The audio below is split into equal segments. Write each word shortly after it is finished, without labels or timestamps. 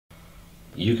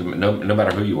You can, no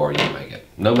matter who you are, you can make it.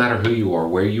 No matter who you are,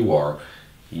 where you are,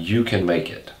 you can make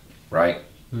it, right?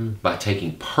 By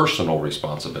taking personal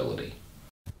responsibility.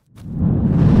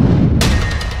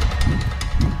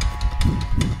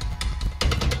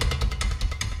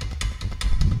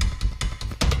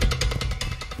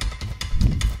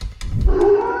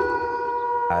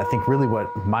 I think really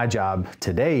what my job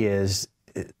today is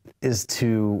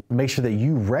to make sure that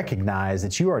you recognize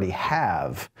that you already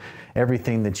have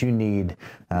everything that you need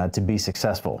to be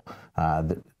successful.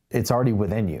 It's already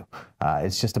within you.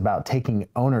 It's just about taking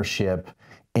ownership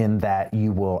in that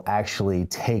you will actually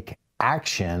take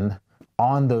action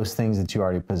on those things that you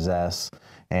already possess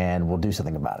and will do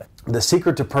something about it. The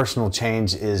secret to personal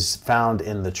change is found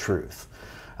in the truth.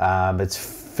 It's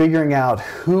figuring out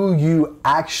who you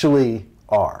actually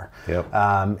are. Yep.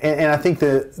 And I think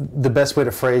the best way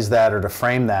to phrase that or to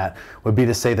frame that would be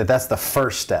to say that that's the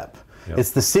first step. Yep.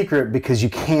 It's the secret because you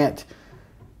can't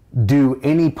do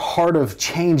any part of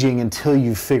changing until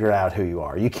you've figured out who you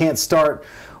are. You can't start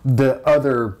the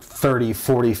other 30,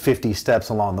 40, 50 steps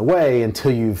along the way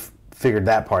until you've figured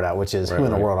that part out, which is who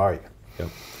in the world are you? Yep.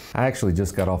 I actually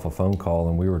just got off a phone call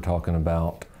and we were talking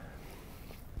about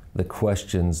the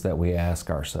questions that we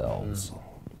ask ourselves.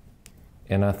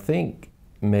 And I think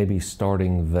maybe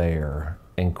starting there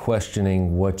and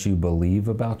questioning what you believe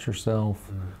about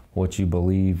yourself, what you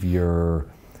believe your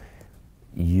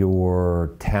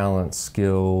talent,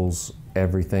 skills,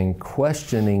 everything,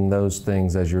 questioning those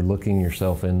things as you're looking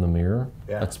yourself in the mirror.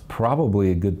 Yeah. That's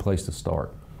probably a good place to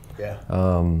start. Yeah.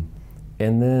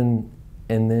 And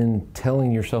then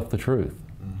telling yourself the truth,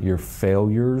 your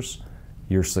failures,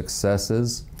 your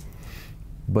successes,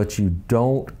 but you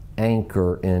don't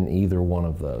anchor in either one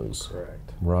of those. Correct.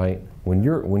 Right? When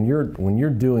you're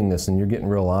doing this and you're getting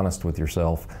real honest with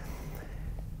yourself,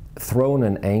 throwing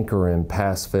an anchor in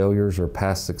past failures or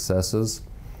past successes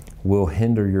will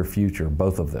hinder your future,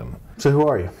 both of them. So who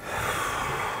are you?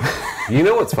 You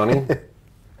know what's funny?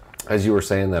 As you were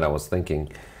saying that, I was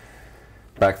thinking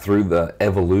back through the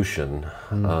evolution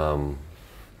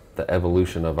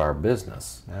of our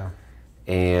business. Yeah.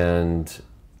 And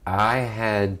I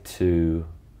had to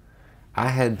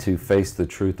face the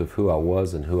truth of who I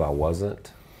was and who I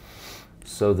wasn't,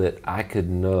 so that I could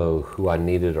know who I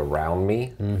needed around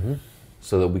me,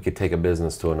 so that we could take a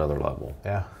business to another level.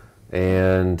 Yeah.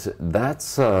 And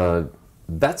that's hard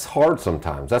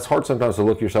sometimes. That's hard sometimes to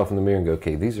look yourself in the mirror and go,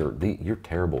 okay, you're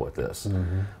terrible at this.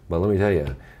 But let me tell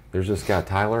you, there's this guy,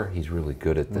 Tyler, he's really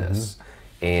good at this.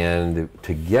 And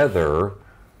together,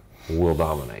 we'll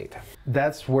dominate.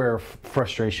 That's where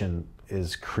frustration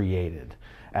is created,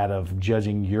 out of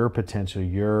judging your potential,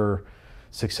 your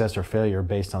success or failure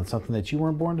based on something that you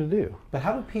weren't born to do. But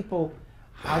how do people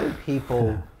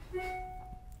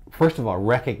first of all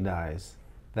recognize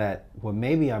that, well,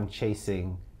 maybe I'm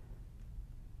chasing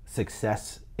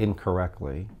success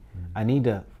incorrectly. I need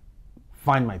to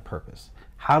find my purpose.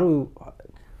 How do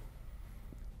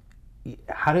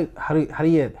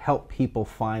you help people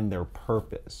find their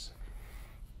purpose?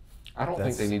 I don't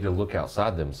think they need to look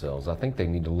outside themselves. I think they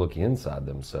need to look inside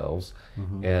themselves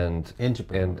and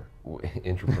Entrepreneur.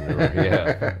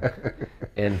 yeah,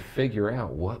 and figure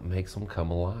out what makes them come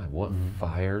alive, what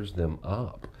fires them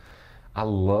up. I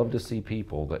love to see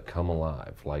people that come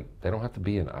alive. Like, they don't have to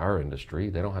be in our industry,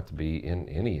 they don't have to be in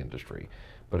any industry,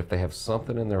 but if they have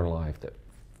something in their life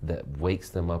that wakes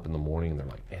them up in the morning and they're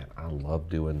like, man, I love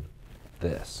doing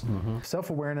this.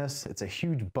 Self-awareness, it's a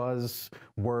huge buzz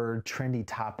word, trendy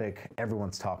topic.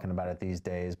 Everyone's talking about it these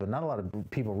days, but not a lot of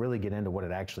people really get into what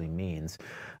it actually means.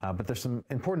 But there's some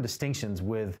important distinctions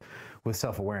with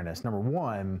self-awareness. Number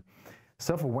one,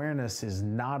 self-awareness is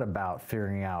not about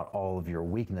figuring out all of your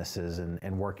weaknesses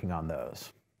and working on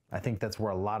those. I think that's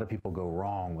where a lot of people go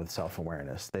wrong with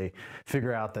self-awareness. They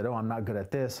figure out that, oh, I'm not good at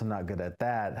this, I'm not good at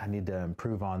that, I need to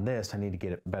improve on this, I need to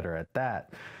get better at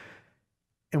that.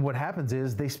 And what happens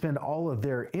is they spend all of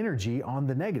their energy on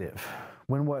the negative,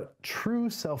 when what true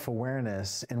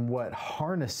self-awareness and what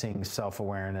harnessing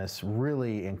self-awareness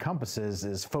really encompasses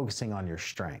is focusing on your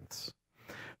strengths,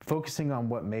 focusing on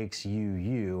what makes you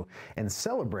you, and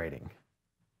celebrating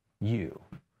you.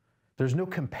 There's no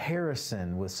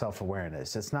comparison with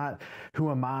self-awareness. It's not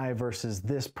who am I versus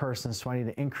this person, so I need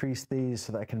to increase these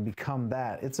so that I can become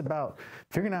that. It's about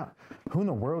figuring out who in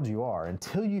the world you are.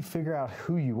 Until you figure out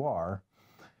who you are,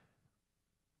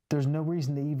 there's no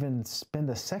reason to even spend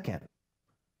a second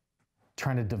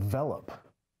trying to develop,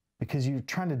 because you're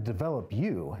trying to develop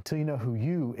you. Until you know who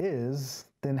you is,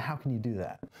 then how can you do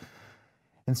that?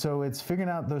 And so it's figuring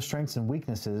out those strengths and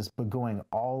weaknesses, but going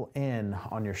all in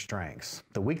on your strengths.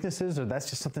 The weaknesses that's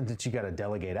just something that you got to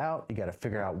delegate out. You got to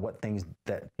figure out what things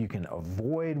that you can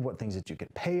avoid, what things that you can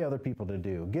pay other people to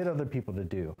do, get other people to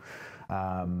do.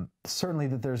 Certainly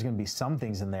that there's going to be some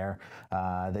things in there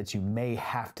that you may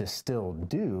have to still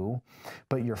do,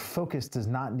 but your focus does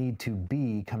not need to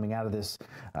be coming out of this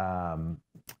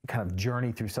kind of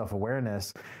journey through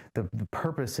self-awareness. The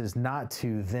purpose is not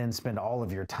to then spend all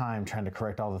of your time trying to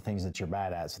correct all the things that you're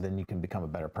bad at so then you can become a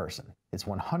better person. It's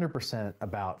 100%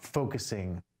 about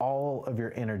focusing all of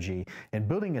your energy and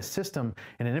building a system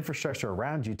and an infrastructure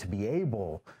around you to be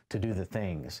able to do the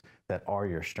things that are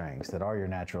your strengths, that are your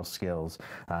natural skills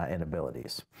and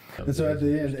abilities. And so at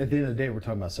the end of the day, we're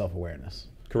talking about self-awareness.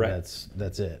 Correct.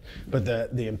 That's it. But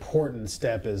the important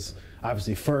step is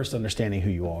obviously first understanding who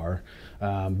you are.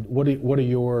 What are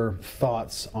your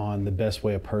thoughts on the best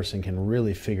way a person can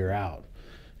really figure out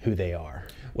who they are?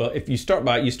 Well, if you start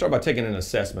by taking an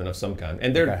assessment of some kind,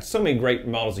 and there are so many great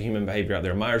models of human behavior out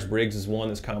there. Myers-Briggs is one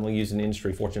that's commonly used in the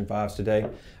industry, Fortune 5s today.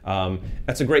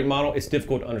 That's a great model. It's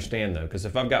difficult to understand though, because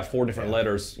if I've got 4 different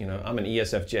letters, I'm an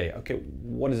ESFJ. Okay,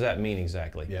 what does that mean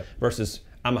exactly? Yep. Versus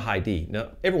I'm a high D. Now,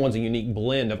 everyone's a unique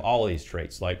blend of all of these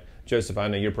traits. Like Joseph, I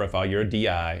know your profile, you're a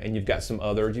DI, and you've got some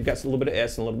others. You've got a little bit of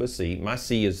S and a little bit of C. My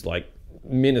C is like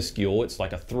minuscule. It's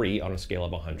like a 3 on a scale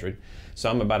of 100. So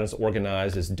I'm about as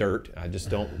organized as dirt. I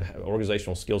just don't,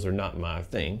 organizational skills are not my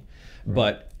thing. Right.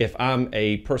 But if I'm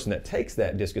a person that takes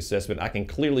that DISC assessment, I can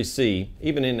clearly see,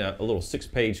 even in a little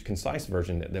 6-page concise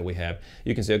version that we have,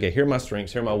 you can say, okay, here are my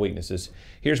strengths, here are my weaknesses,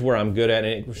 here's where I'm good at,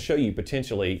 and it will show you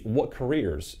potentially what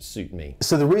careers suit me.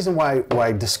 So the reason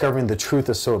why discovering the truth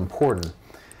is so important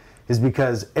is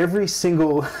because every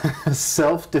single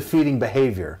self-defeating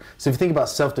behavior, so if you think about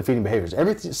self-defeating behaviors,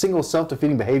 every single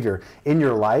self-defeating behavior in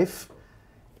your life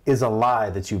is a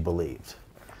lie that you believed.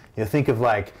 Think of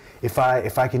like, if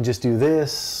I can just do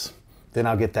this, then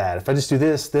I'll get that. If I just do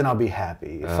this, then I'll be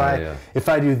happy. If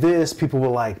I do this, people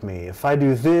will like me. If I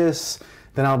do this,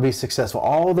 then I'll be successful.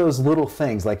 All those little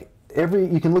things, like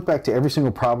you can look back to every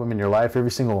single problem in your life,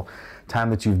 every single time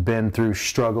that you've been through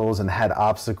struggles and had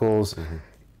obstacles. Mm-hmm.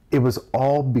 It was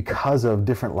all because of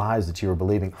different lies that you were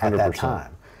believing at that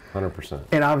time. 100%.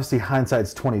 And obviously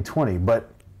hindsight's 20/20,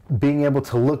 but being able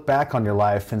to look back on your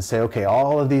life and say, okay,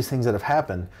 all of these things that have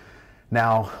happened,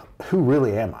 now who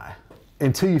really am I?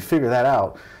 Until you figure that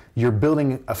out, you're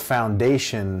building a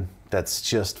foundation that's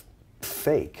just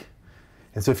fake.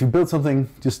 And so if you build something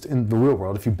just in the real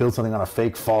world, if you build something on a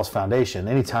fake, false foundation,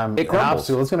 anytime it crumbles. An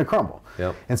obstacle, it's going to crumble.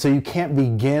 Yep. And so you can't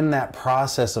begin that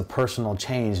process of personal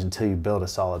change until you build a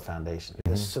solid foundation.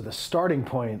 Mm-hmm. So the starting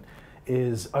point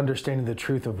is understanding the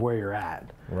truth of where you're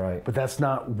at. Right. But that's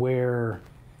not where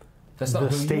that's not the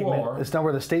who statement. You are. It's not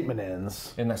where the statement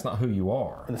ends. And that's not who you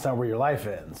are. And it's not where your life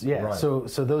ends. Yeah. Right. So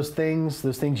those things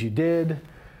you did,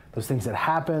 those things that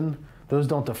happened, those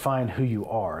don't define who you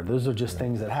are. Those are just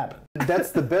things that happen.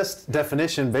 That's the best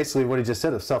definition, basically, what he just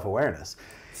said of self-awareness.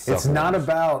 It's not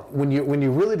about, when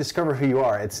you really discover who you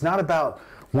are, it's not about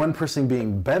one person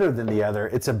being better than the other.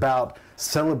 It's about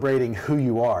celebrating who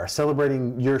you are,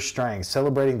 celebrating your strengths,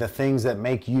 celebrating the things that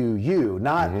make you you,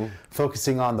 not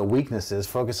focusing on the weaknesses,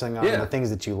 focusing on the things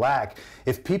that you lack.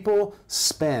 If people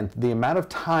spend the amount of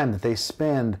time that they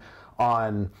spend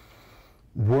on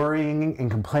worrying and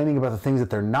complaining about the things that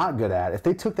they're not good at, if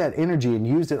they took that energy and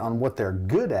used it on what they're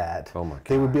good at,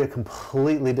 they would be a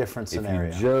completely different scenario.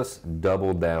 If you just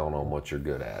double down on what you're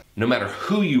good at. No matter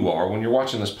who you are, when you're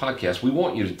watching this podcast, we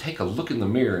want you to take a look in the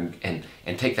mirror and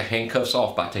take the handcuffs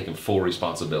off by taking full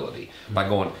responsibility. By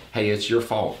going, hey, it's your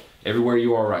fault. Everywhere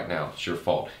you are right now, it's your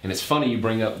fault. And it's funny you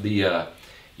bring up the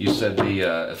you said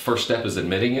the first step is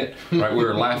admitting it, right? We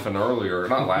were laughing earlier,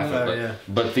 not laughing,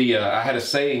 but I had a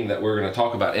saying that we were going to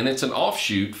talk about, and it's an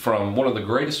offshoot from one of the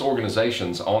greatest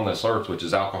organizations on this earth, which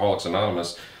is Alcoholics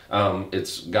Anonymous.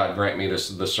 It's God grant me the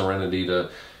serenity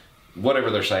to whatever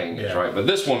they're saying is, right? But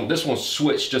this one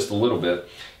switched just a little bit,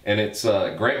 and it's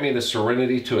grant me the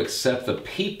serenity to accept the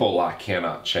people I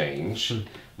cannot change,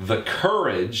 the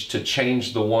courage to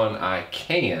change the one I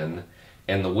can,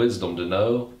 and the wisdom to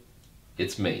know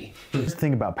it's me. Just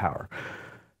think about power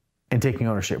and taking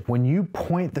ownership. When you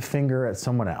point the finger at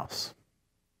someone else,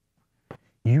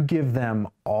 you give them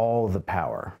all the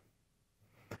power.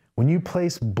 When you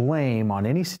place blame on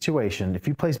any situation, if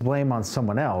you place blame on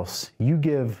someone else, you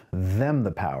give them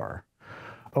the power.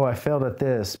 Oh, I failed at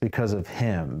this because of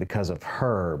him, because of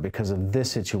her, because of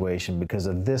this situation, because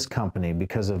of this company,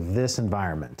 because of this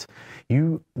environment.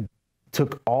 You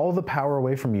took all the power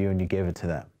away from you and you gave it to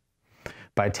them.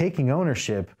 By taking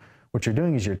ownership, what you're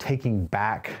doing is you're taking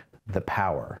back the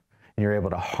power. you're able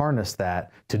to harness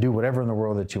that to do whatever in the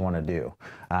world that you want to do.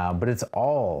 But it's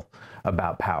all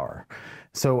about power.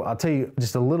 So I'll tell you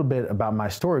just a little bit about my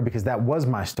story, because that was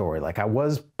my story. Like, I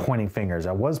was pointing fingers.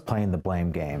 I was playing the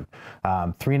blame game.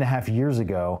 3.5 years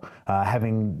ago,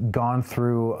 having gone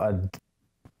through a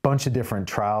bunch of different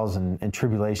trials and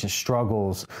tribulations,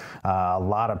 struggles, a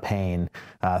lot of pain,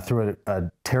 through a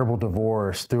terrible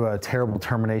divorce, through a terrible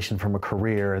termination from a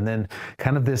career, and then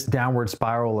kind of this downward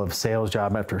spiral of sales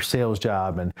job after sales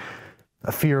job, and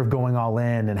a fear of going all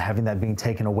in and having that being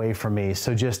taken away from me.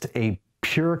 So just a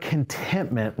pure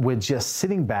contentment with just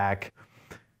sitting back,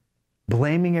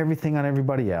 blaming everything on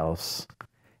everybody else,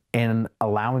 and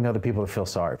allowing other people to feel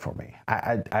sorry for me.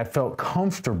 I felt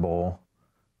comfortable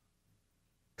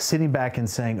sitting back and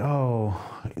saying, oh,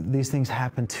 these things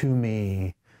happen to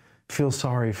me, feel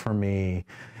sorry for me,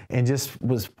 and just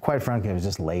was, quite frankly, I was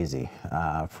just lazy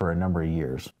for a number of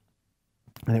years.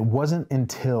 And it wasn't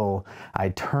until I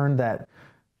turned that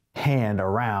hand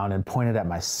around and pointed at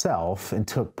myself and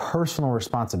took personal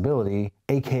responsibility,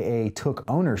 AKA took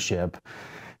ownership,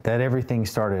 that everything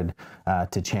started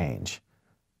to change.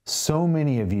 So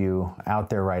many of you out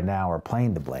there right now are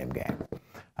playing the blame game.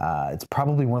 It's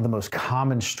probably one of the most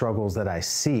common struggles that I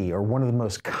see, or one of the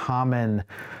most common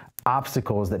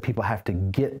obstacles that people have to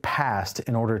get past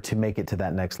in order to make it to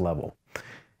that next level.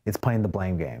 It's playing the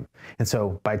blame game. And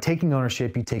so by taking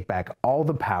ownership, you take back all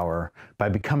the power. By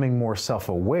becoming more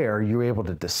self-aware, you're able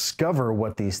to discover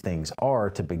what these things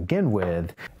are to begin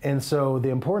with. And so the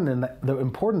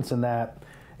importance in that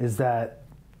is that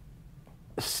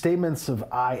statements of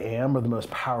I am are the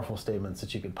most powerful statements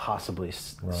that you could possibly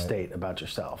state about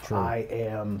yourself. True. I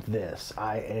am this,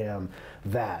 I am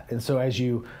that. And so as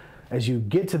you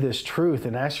get to this truth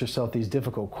and ask yourself these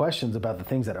difficult questions about the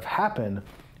things that have happened,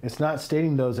 it's not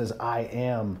stating those as I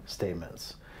am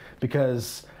statements,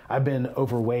 because I've been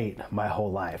overweight my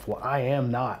whole life. Well, I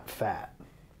am not fat.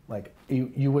 Like,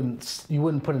 you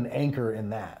wouldn't put an anchor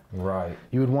in that. Right.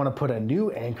 You would want to put a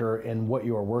new anchor in what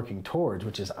you are working towards,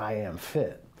 which is I am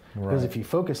fit. Right. Because if you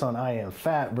focus on I am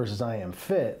fat versus I am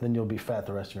fit, then you'll be fat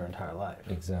the rest of your entire life.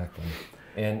 Exactly.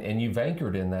 And you've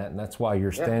anchored in that, and that's why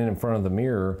you're standing in front of the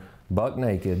mirror, buck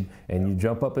naked, and you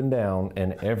jump up and down,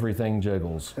 and everything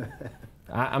jiggles.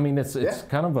 I mean, it's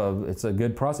kind of it's a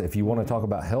good process. If you want to talk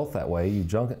about health that way, you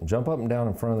jump up and down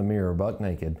in front of the mirror, buck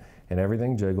naked, and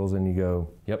everything jiggles, and you go,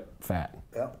 yep, fat.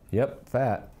 Yep,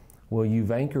 fat. Well,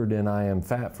 you've anchored in I am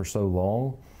fat for so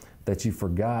long that you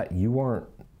forgot you weren't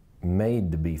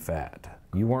made to be fat.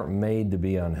 You weren't made to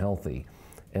be unhealthy.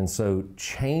 And so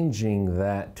changing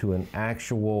that to an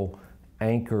actual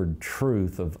anchored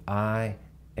truth of I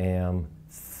am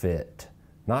fit.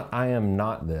 Not I am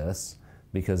not this,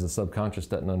 because the subconscious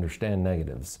doesn't understand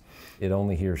negatives. It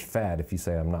only hears fat if you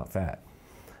say I'm not fat.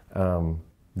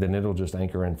 Then it'll just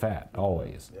anchor in fat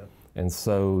always. Yep. And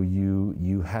so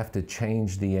you have to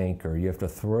change the anchor. You have to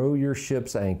throw your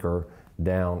ship's anchor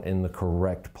down in the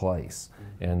correct place.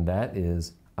 And that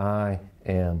is I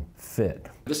am fit.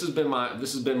 This has been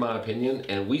my opinion,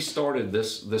 and we started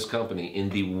this company in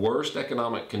the worst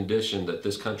economic condition that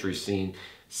this country's seen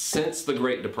since the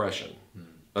Great Depression.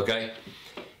 Okay?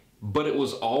 But it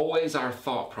was always our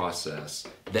thought process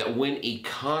that when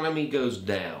economy goes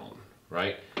down,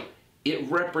 right, it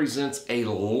represents a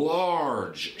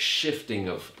large shifting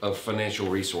of financial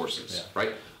resources,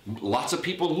 right? Lots of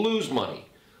people lose money.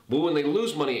 But when they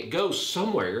lose money, it goes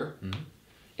somewhere.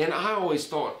 And I always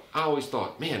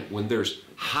thought, man, when there's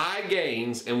high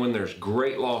gains and when there's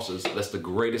great losses, that's the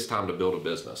greatest time to build a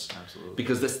business. Absolutely.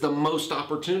 Because that's the most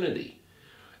opportunity.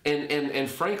 And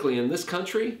frankly, in this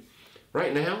country,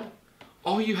 right now,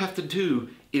 all you have to do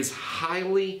is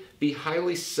be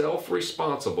highly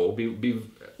self-responsible. Be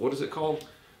what is it called?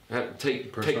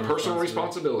 Take personal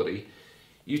responsibility.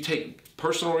 You take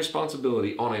personal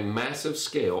responsibility on a massive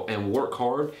scale and work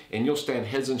hard, and you'll stand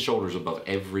heads and shoulders above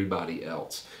everybody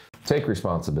else. Take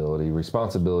responsibility.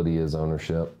 Responsibility is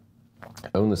ownership.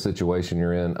 Own the situation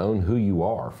you're in. Own who you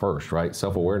are first, right?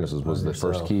 Self-awareness was the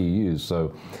first key you used.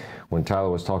 So when Tyler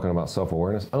was talking about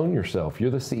self-awareness, own yourself.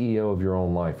 You're the CEO of your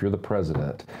own life. You're the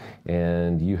president,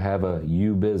 and you have a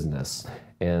you business.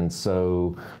 And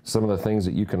so some of the things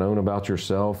that you can own about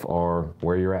yourself are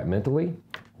where you're at mentally,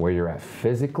 where you're at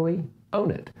physically. Own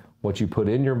it. What you put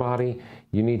in your body,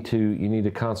 you need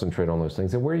to concentrate on those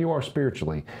things. And where you are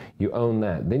spiritually, you own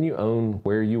that. Then you own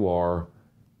where you are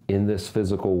in this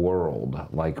physical world,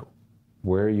 like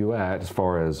where are you at as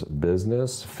far as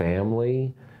business,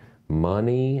 family,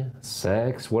 money,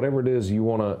 sex, whatever it is you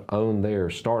want to own there,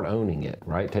 start owning it,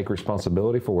 right? Take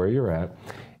responsibility for where you're at,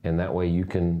 and that way you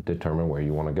can determine where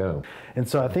you want to go. And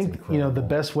so I think, you know, the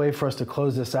best way for us to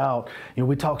close this out, you know,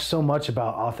 we talk so much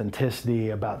about authenticity,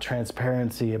 about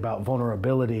transparency, about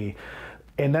vulnerability,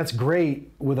 and that's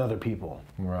great with other people.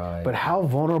 Right. But how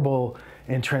vulnerable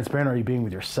and transparent are you being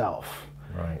with yourself?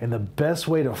 Right. And the best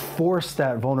way to force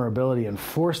that vulnerability and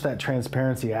force that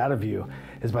transparency out of you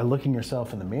is by looking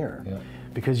yourself in the mirror. Yeah.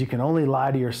 Because you can only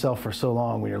lie to yourself for so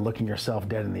long when you're looking yourself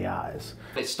dead in the eyes.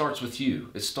 It starts with you.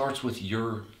 It starts with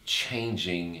your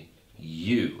changing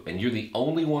you. And you're the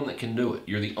only one that can do it.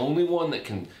 You're the only one that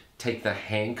can take the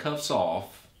handcuffs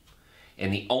off.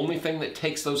 And the only thing that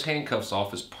takes those handcuffs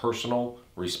off is personal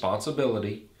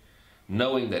responsibility,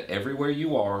 knowing that everywhere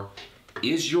you are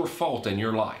is your fault in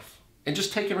your life. And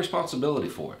just taking responsibility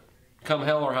for it, come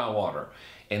hell or high water,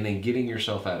 and then getting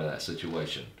yourself out of that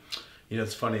situation. You know,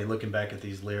 it's funny, looking back at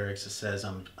these lyrics, it says,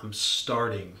 I'm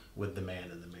starting with the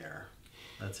man in the mirror.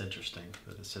 That's interesting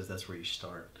that it says that's where you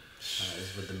start,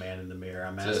 is with the man in the mirror.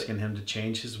 I'm asking him to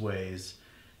change his ways,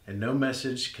 and no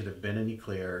message could have been any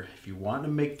clearer. If you want to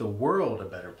make the world a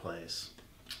better place,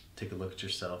 take a look at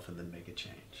yourself and then make a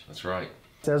change. That's right.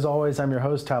 As always, I'm your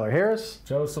host, Tyler Harris.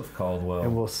 Joseph Caldwell.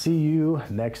 And we'll see you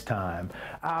next time.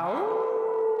 Ow!